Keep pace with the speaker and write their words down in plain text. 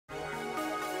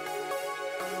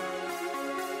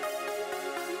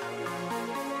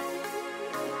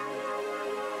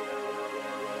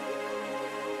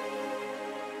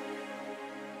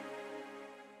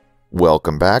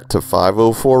Welcome back to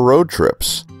 504 Road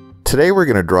Trips. Today we're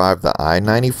going to drive the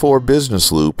I-94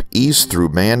 business loop east through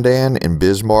Mandan and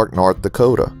Bismarck, North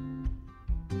Dakota.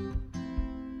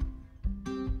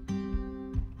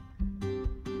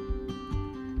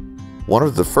 One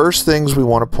of the first things we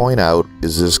want to point out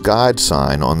is this guide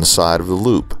sign on the side of the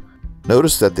loop.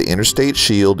 Notice that the interstate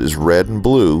shield is red and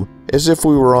blue, as if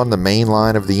we were on the main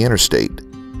line of the interstate.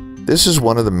 This is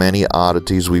one of the many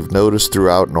oddities we've noticed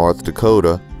throughout North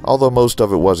Dakota, although most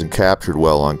of it wasn't captured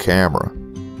well on camera.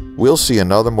 We'll see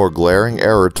another more glaring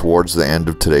error towards the end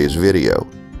of today's video.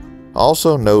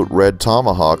 Also note Red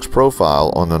Tomahawk's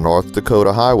profile on the North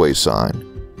Dakota highway sign.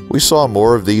 We saw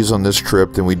more of these on this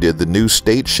trip than we did the new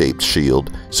state-shaped shield,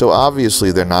 so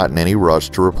obviously they're not in any rush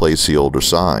to replace the older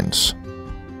signs.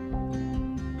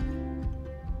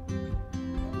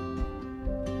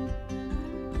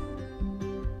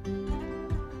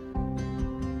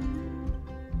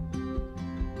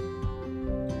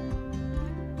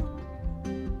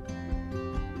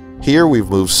 Here we've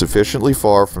moved sufficiently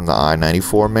far from the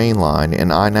I-94 main line,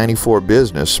 and I-94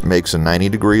 business makes a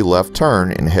 90-degree left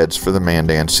turn and heads for the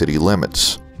Mandan city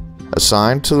limits. A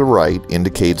sign to the right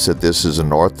indicates that this is a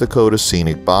North Dakota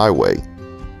scenic byway.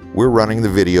 We're running the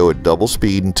video at double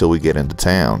speed until we get into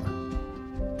town.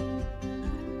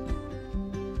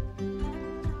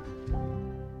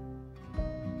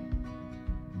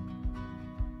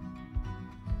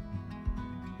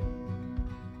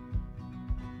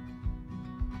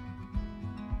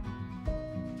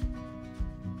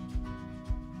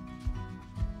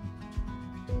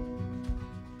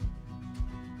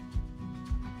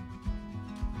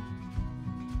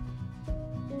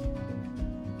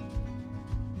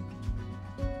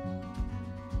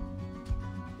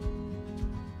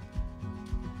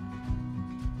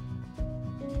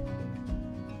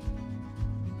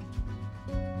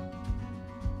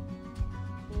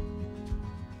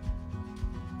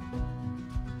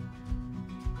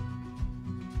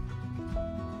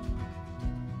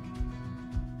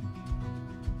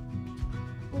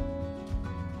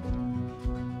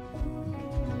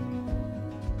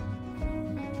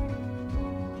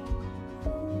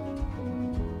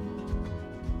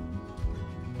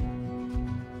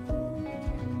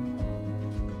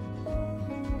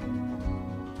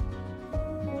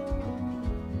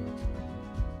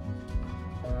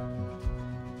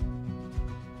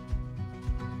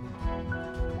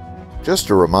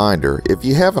 Just a reminder, if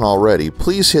you haven't already,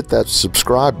 please hit that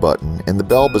subscribe button and the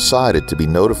bell beside it to be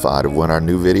notified of when our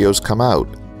new videos come out.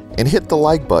 And hit the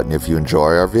like button if you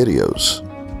enjoy our videos.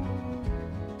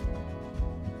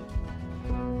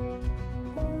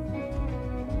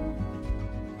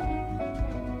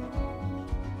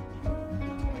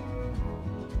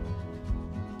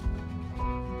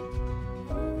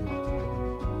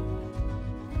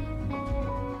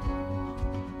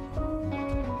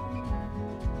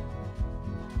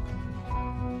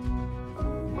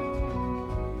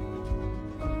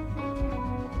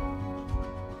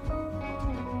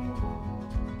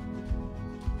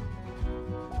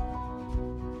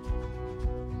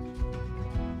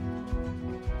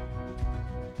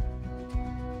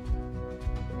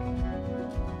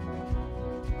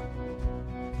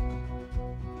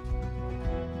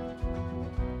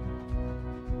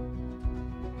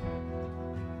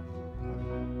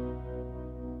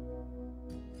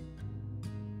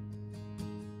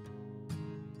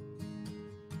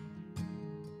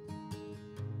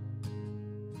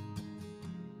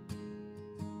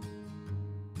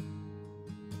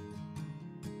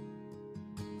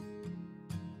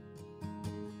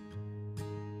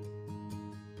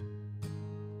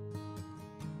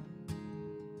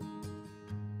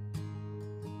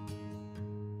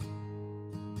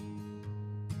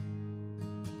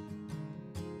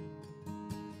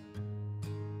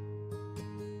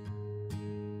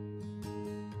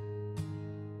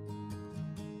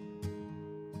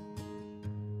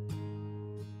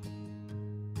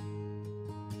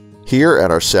 Here at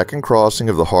our second crossing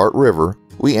of the Heart River,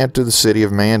 we enter the city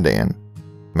of Mandan.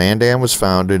 Mandan was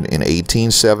founded in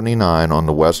 1879 on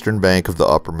the western bank of the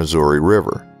upper Missouri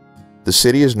River. The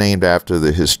city is named after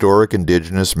the historic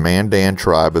indigenous Mandan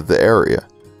tribe of the area.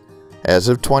 As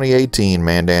of 2018,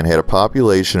 Mandan had a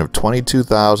population of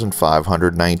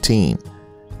 22,519.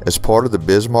 As part of the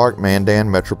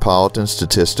Bismarck-Mandan Metropolitan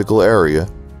Statistical Area,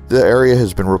 the area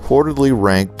has been reportedly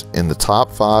ranked in the top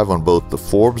 5 on both the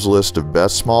Forbes list of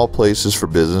best small places for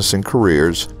business and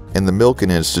careers and the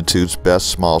Milken Institute's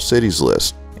best small cities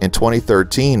list. In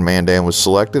 2013, Mandan was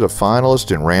selected a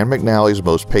finalist in Rand McNally's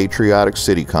Most Patriotic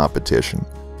City competition.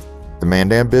 The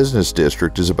Mandan Business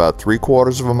District is about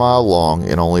 3/4 of a mile long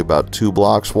and only about 2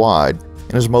 blocks wide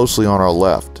and is mostly on our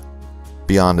left.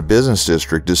 Beyond the business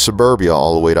district is suburbia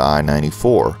all the way to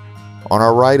I-94. On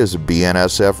our right is a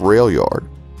BNSF rail yard.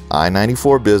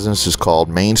 I-94 business is called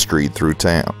Main Street through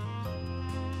town.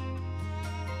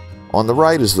 On the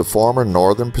right is the former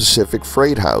Northern Pacific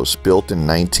Freight House, built in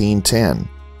 1910.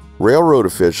 Railroad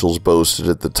officials boasted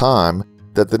at the time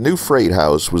that the new freight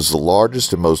house was the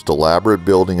largest and most elaborate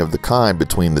building of the kind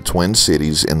between the Twin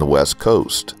Cities and the West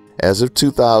Coast. As of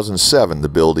 2007, the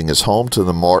building is home to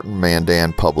the Martin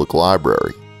Mandan Public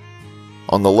Library.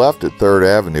 On the left at 3rd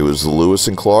Avenue is the Lewis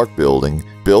and Clark building,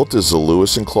 built as the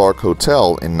Lewis and Clark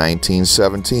Hotel in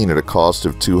 1917 at a cost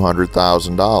of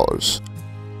 $200,000.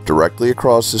 Directly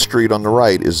across the street on the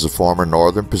right is the former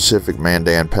Northern Pacific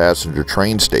Mandan passenger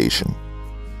train station.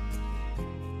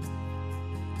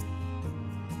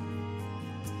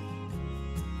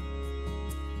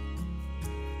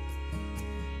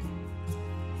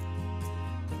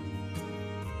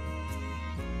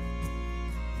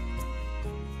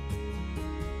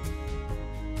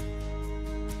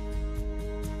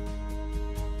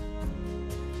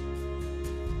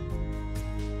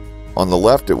 On the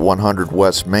left at 100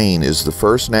 West Main is the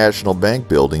First National Bank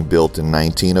building, built in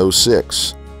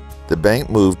 1906. The bank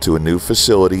moved to a new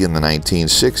facility in the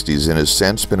 1960s and has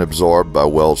since been absorbed by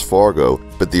Wells Fargo,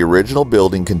 but the original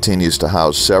building continues to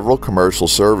house several commercial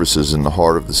services in the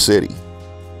heart of the city.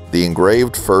 The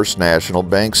engraved First National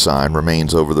Bank sign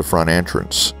remains over the front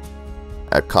entrance.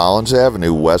 At Collins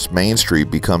Avenue, West Main Street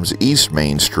becomes East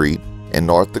Main Street, and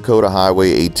North Dakota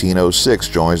Highway 1806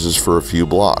 joins us for a few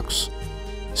blocks.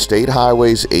 State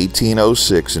Highways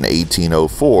 1806 and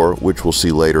 1804, which we'll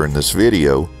see later in this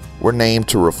video, were named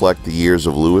to reflect the years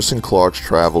of Lewis and Clark's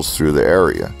travels through the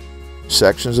area.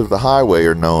 Sections of the highway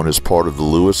are known as part of the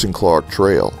Lewis and Clark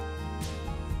Trail.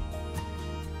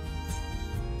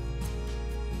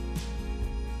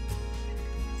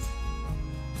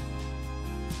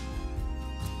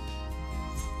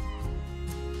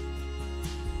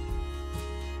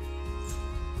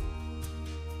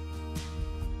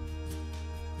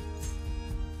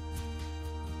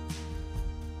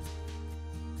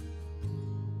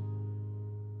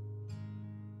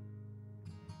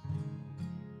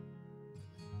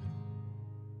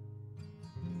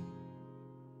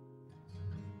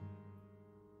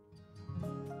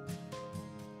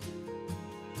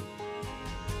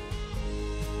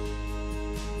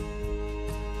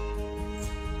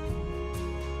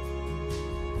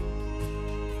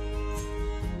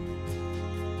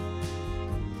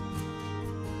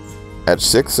 At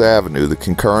 6th Avenue, the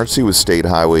concurrency with State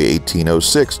Highway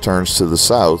 1806 turns to the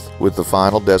south, with the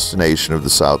final destination of the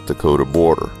South Dakota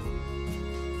border.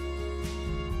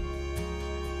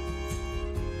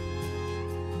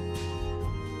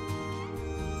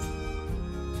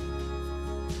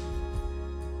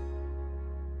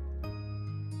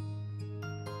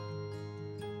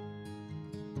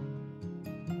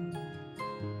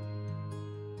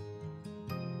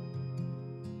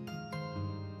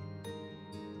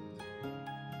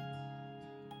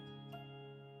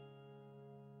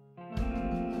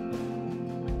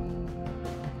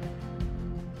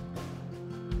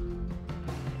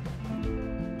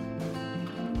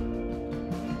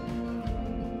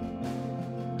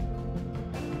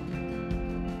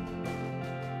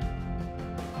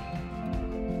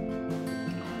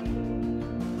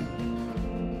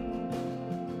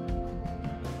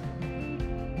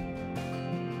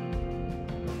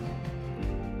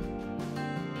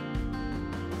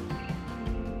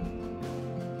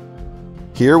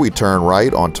 Here we turn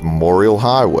right onto Memorial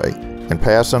Highway and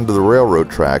pass under the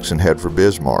railroad tracks and head for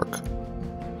Bismarck.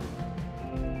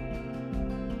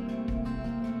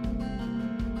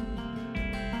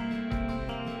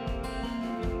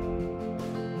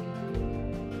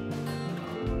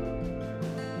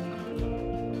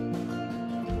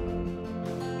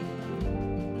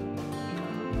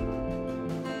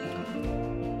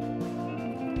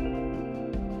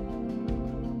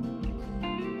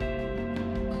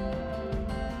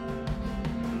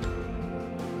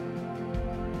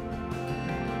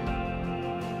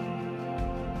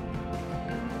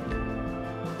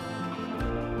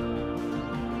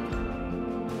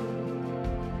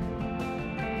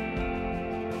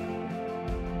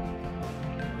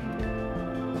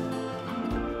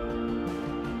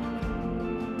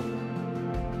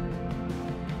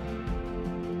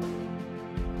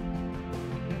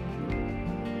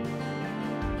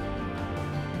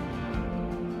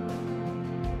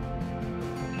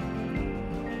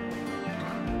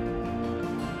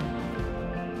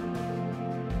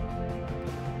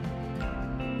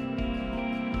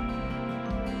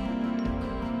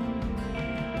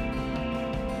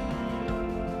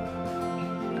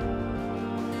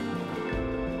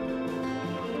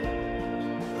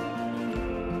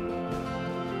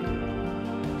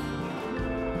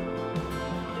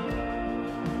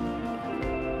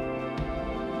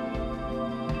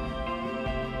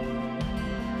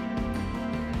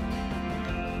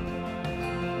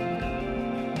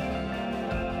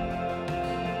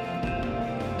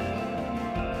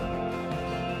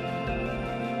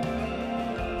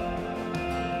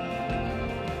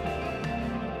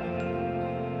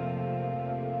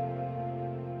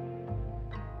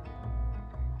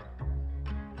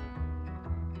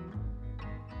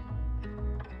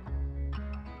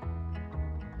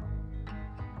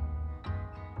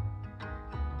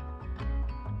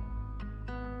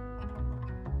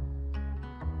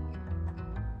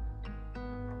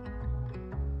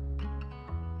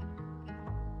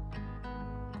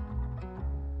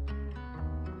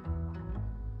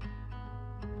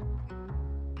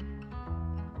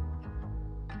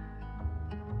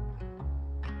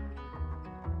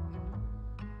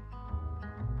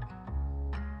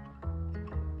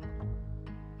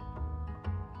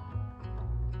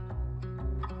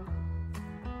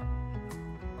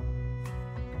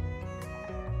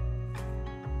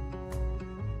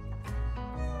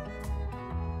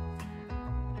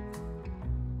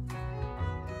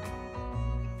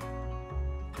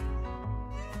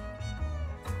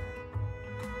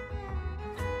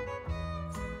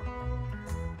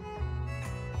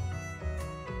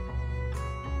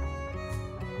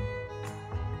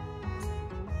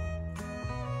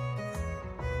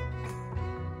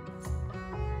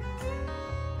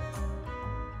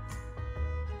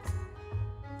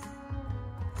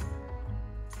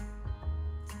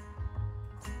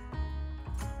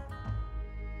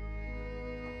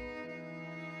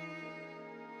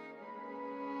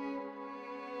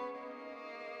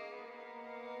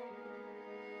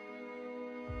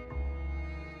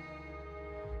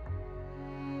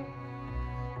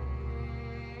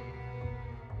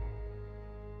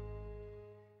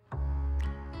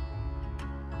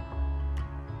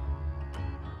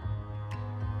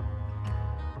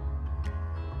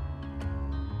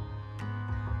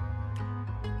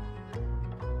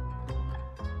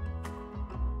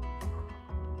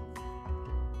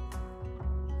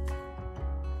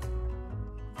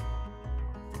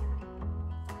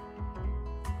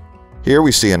 Here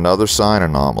we see another sign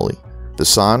anomaly. The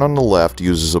sign on the left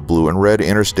uses a blue and red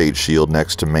interstate shield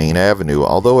next to Main Avenue,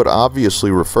 although it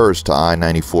obviously refers to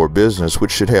I-94 business,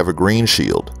 which should have a green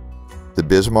shield. The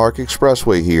Bismarck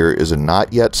Expressway here is a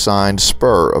not yet signed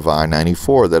spur of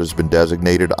I-94 that has been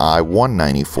designated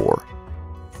I-194.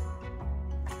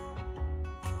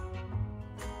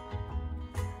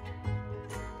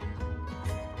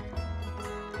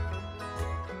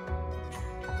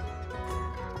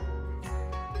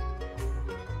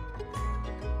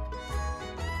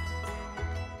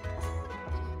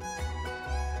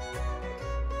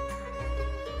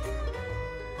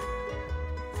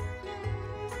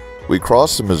 We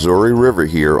cross the Missouri River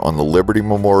here on the Liberty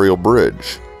Memorial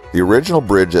Bridge. The original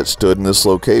bridge that stood in this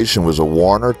location was a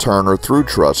Warner-Turner through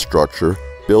truss structure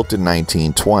built in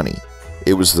 1920.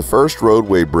 It was the first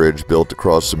roadway bridge built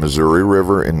across the Missouri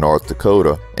River in North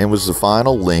Dakota and was the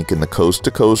final link in the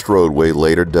coast-to-coast roadway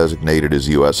later designated as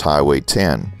U.S. Highway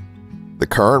 10. The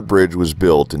current bridge was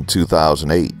built in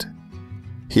 2008.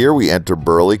 Here we enter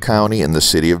Burleigh County in the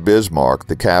city of Bismarck,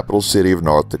 the capital city of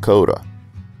North Dakota.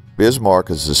 Bismarck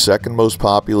is the second most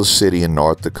populous city in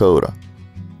North Dakota.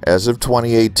 As of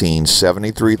 2018,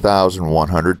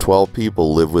 73,112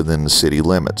 people live within the city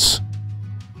limits.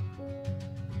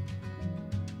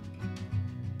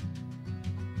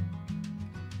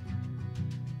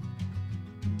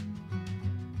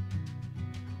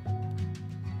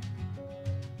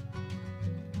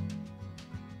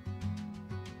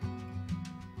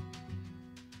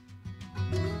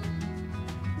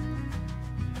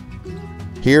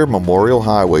 Here, Memorial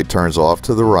Highway turns off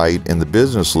to the right and the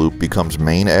business loop becomes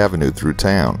Main Avenue through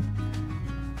town.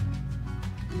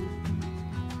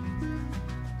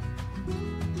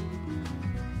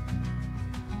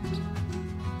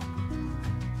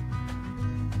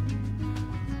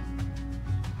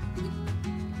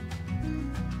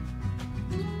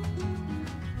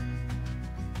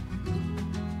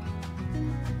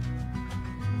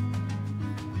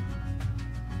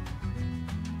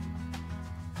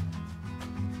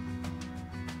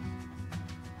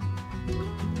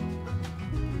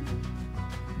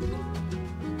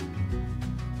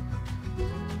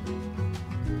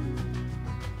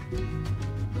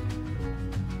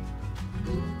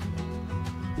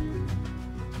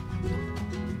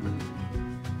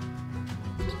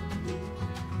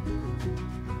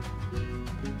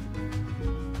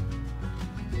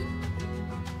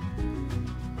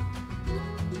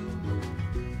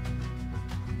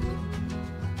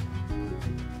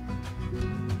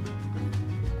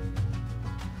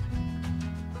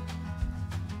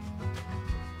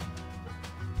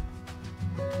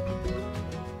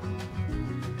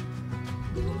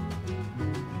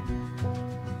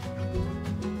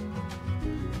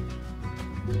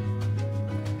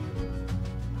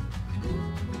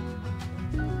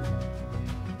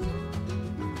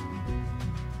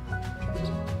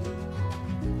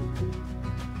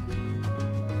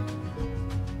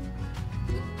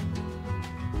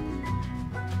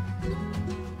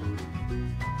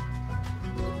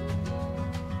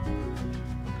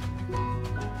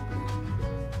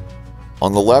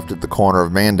 On the left at the corner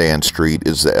of Mandan Street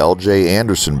is the L.J.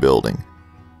 Anderson Building.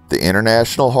 The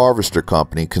International Harvester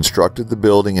Company constructed the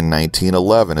building in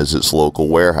 1911 as its local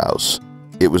warehouse.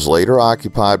 It was later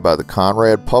occupied by the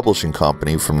Conrad Publishing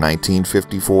Company from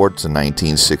 1954 to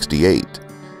 1968.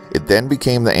 It then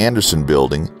became the Anderson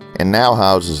Building and now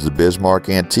houses the Bismarck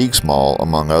Antiques Mall,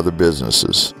 among other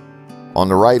businesses. On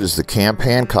the right is the Camp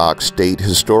Hancock State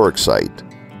Historic Site.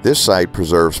 This site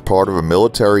preserves part of a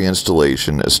military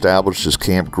installation established as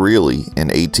Camp Greeley in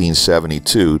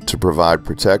 1872 to provide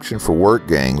protection for work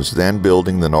gangs then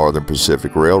building the Northern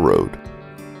Pacific Railroad.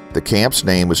 The camp's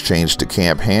name was changed to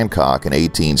Camp Hancock in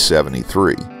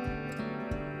 1873.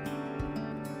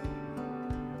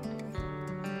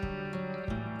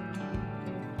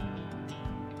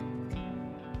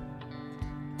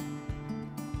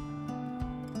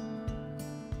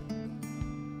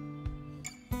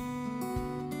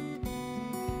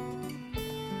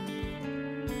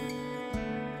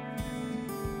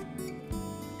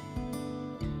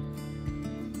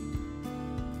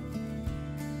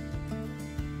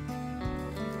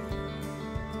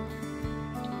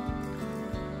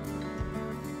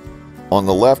 On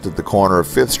the left at the corner of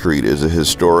 5th Street is a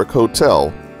historic hotel,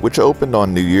 which opened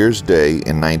on New Year's Day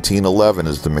in 1911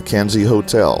 as the Mackenzie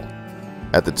Hotel.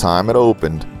 At the time it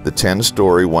opened, the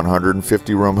 10-story,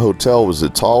 150-room hotel was the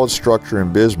tallest structure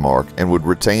in Bismarck and would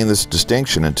retain this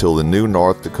distinction until the new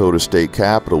North Dakota State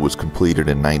Capitol was completed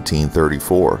in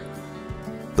 1934.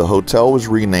 The hotel was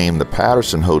renamed the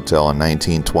Patterson Hotel in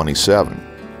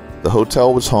 1927. The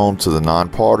hotel was home to the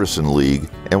Nonpartisan League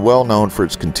and well known for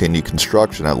its continued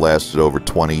construction that lasted over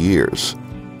 20 years.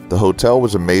 The hotel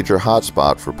was a major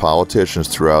hotspot for politicians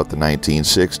throughout the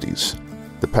 1960s.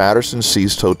 The Pattersons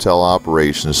ceased hotel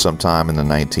operations sometime in the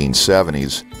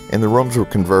 1970s, and the rooms were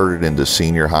converted into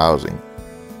senior housing.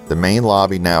 The main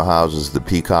lobby now houses the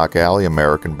Peacock Alley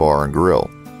American Bar and Grill.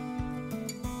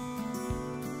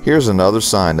 Here's another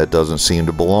sign that doesn't seem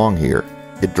to belong here.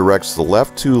 It directs the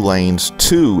left 2 lanes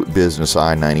to business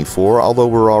I-94, although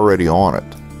we're already on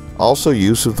it. Also,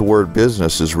 use of the word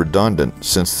business is redundant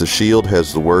since the shield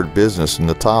has the word business in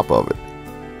the top of it.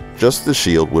 Just the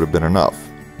shield would have been enough.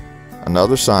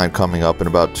 Another sign coming up in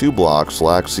about 2 blocks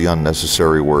lacks the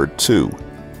unnecessary word to.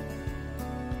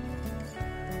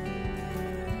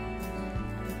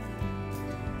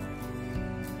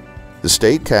 The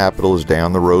state capitol is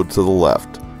down the road to the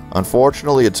left.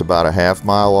 Unfortunately, it's about a half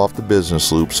mile off the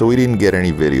business loop, so we didn't get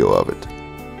any video of it.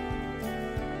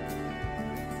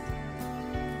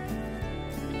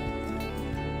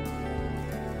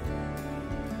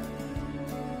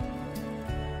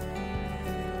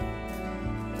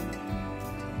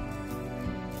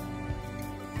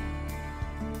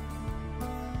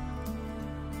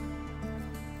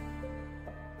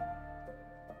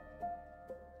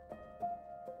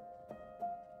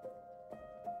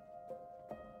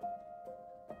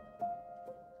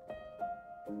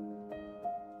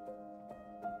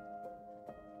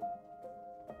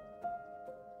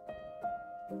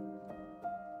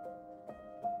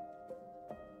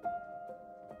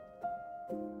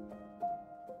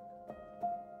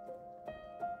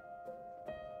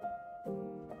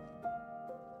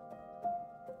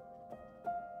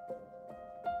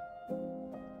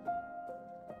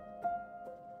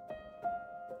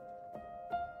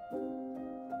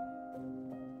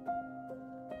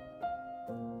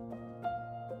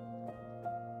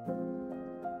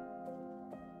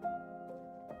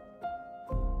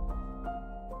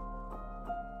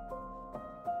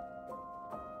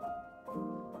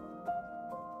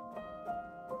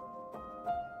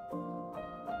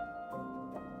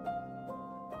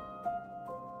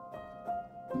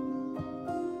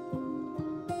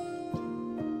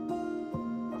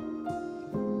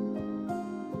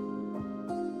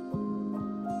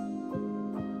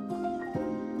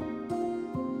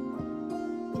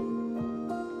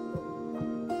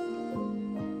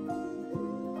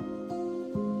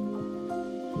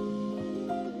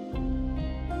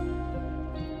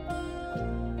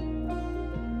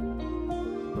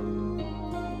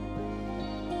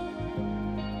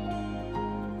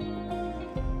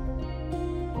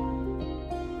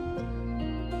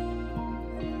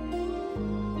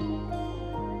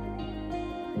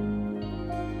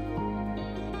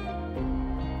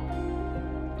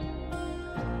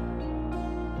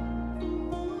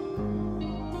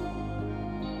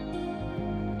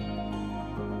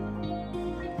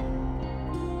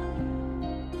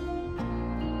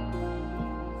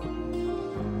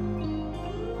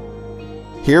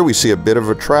 Here we see a bit of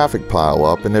a traffic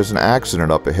pile-up and there's an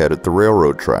accident up ahead at the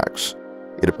railroad tracks.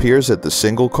 It appears that the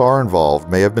single car involved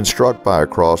may have been struck by a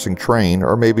crossing train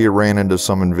or maybe it ran into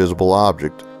some invisible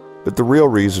object, but the real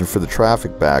reason for the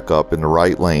traffic backup in the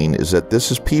right lane is that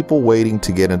this is people waiting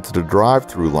to get into the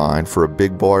drive-through line for a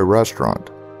Big Boy restaurant.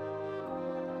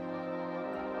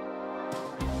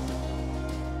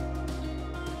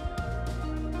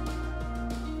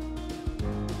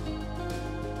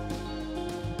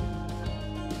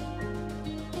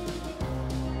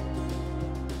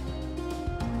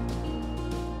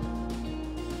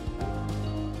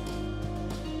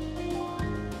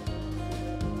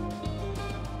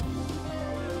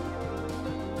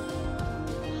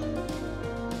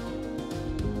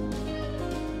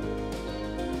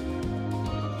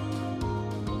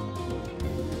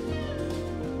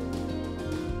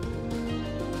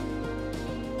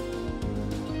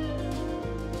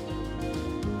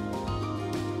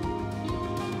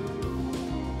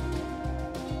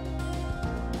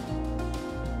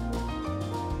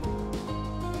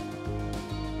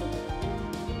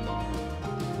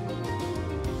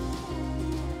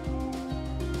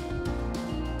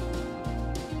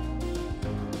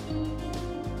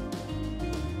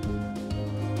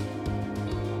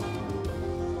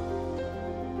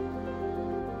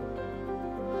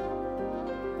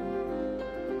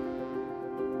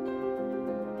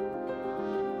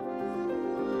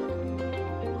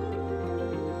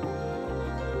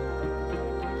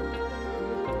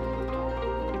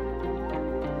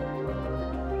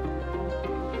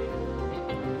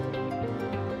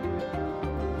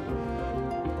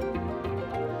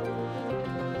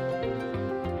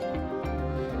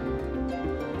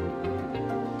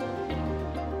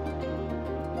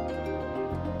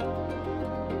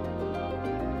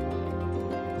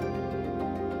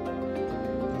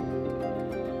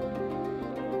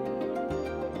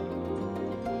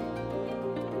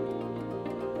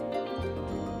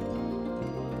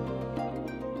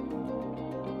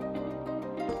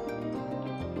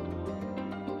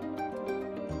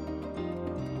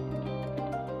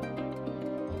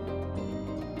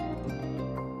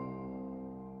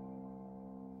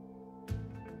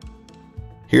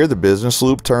 Here the business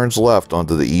loop turns left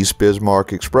onto the East Bismarck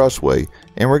Expressway,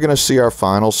 and we're going to see our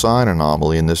final sign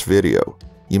anomaly in this video.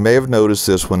 You may have noticed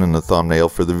this one in the thumbnail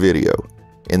for the video.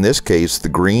 In this case, the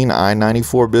green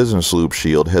I-94 business loop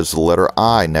shield has the letter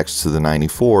I next to the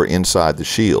 94 inside the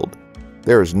shield.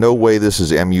 There is no way this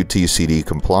is MUTCD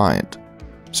compliant.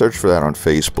 Search for that on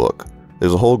Facebook.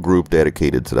 There's a whole group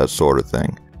dedicated to that sort of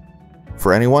thing.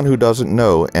 For anyone who doesn't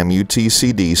know,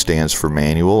 MUTCD stands for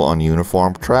Manual on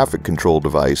Uniform Traffic Control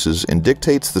Devices and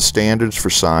dictates the standards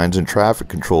for signs and traffic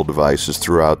control devices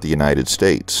throughout the United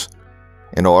States.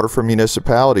 In order for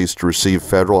municipalities to receive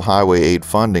federal highway aid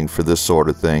funding for this sort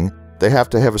of thing, they have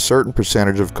to have a certain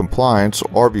percentage of compliance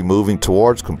or be moving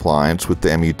towards compliance with the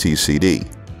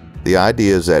MUTCD. The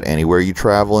idea is that anywhere you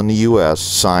travel in the US,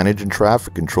 signage and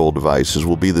traffic control devices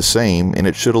will be the same, and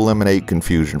it should eliminate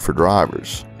confusion for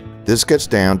drivers. This gets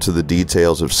down to the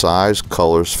details of size,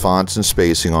 colors, fonts, and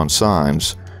spacing on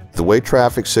signs, the way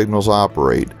traffic signals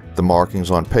operate, the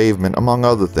markings on pavement, among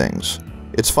other things.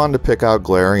 It's fun to pick out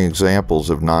glaring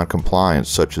examples of non-compliance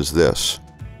such as this.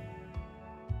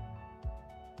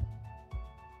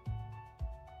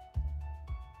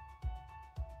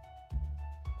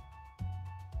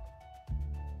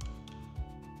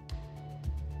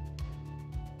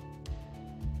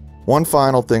 One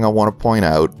final thing I want to point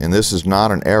out, and this is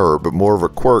not an error but more of a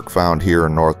quirk found here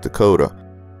in North Dakota.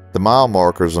 The mile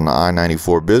markers on the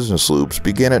I-94 business loops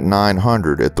begin at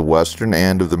 900 at the western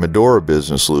end of the Medora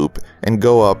business loop and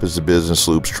go up as the business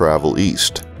loops travel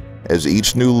east. As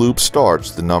each new loop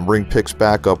starts, the numbering picks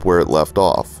back up where it left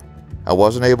off. I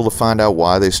wasn't able to find out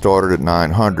why they started at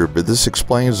 900, but this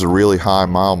explains the really high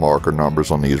mile marker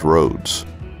numbers on these roads.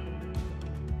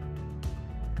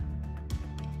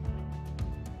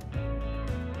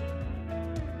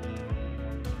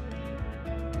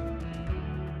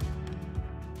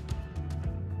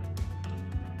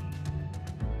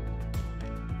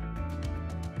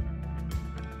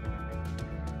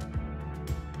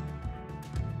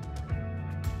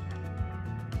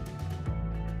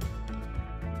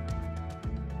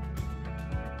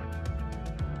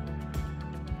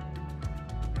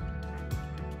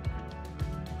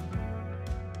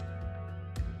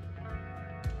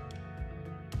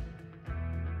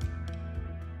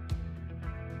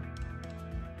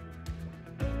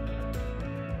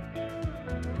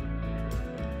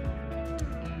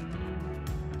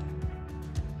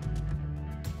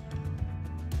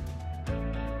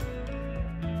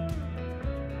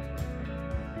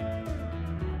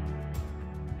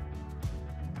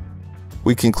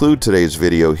 We conclude today's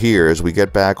video here as we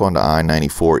get back onto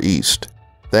I-94 East.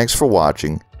 Thanks for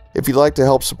watching. If you'd like to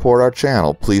help support our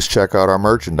channel, please check out our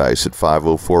merchandise at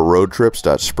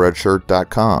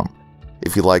 504roadtrips.spreadshirt.com.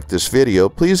 If you liked this video,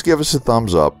 please give us a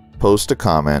thumbs up, post a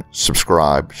comment,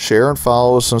 subscribe, share and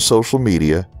follow us on social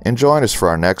media, and join us for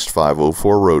our next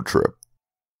 504 road trip.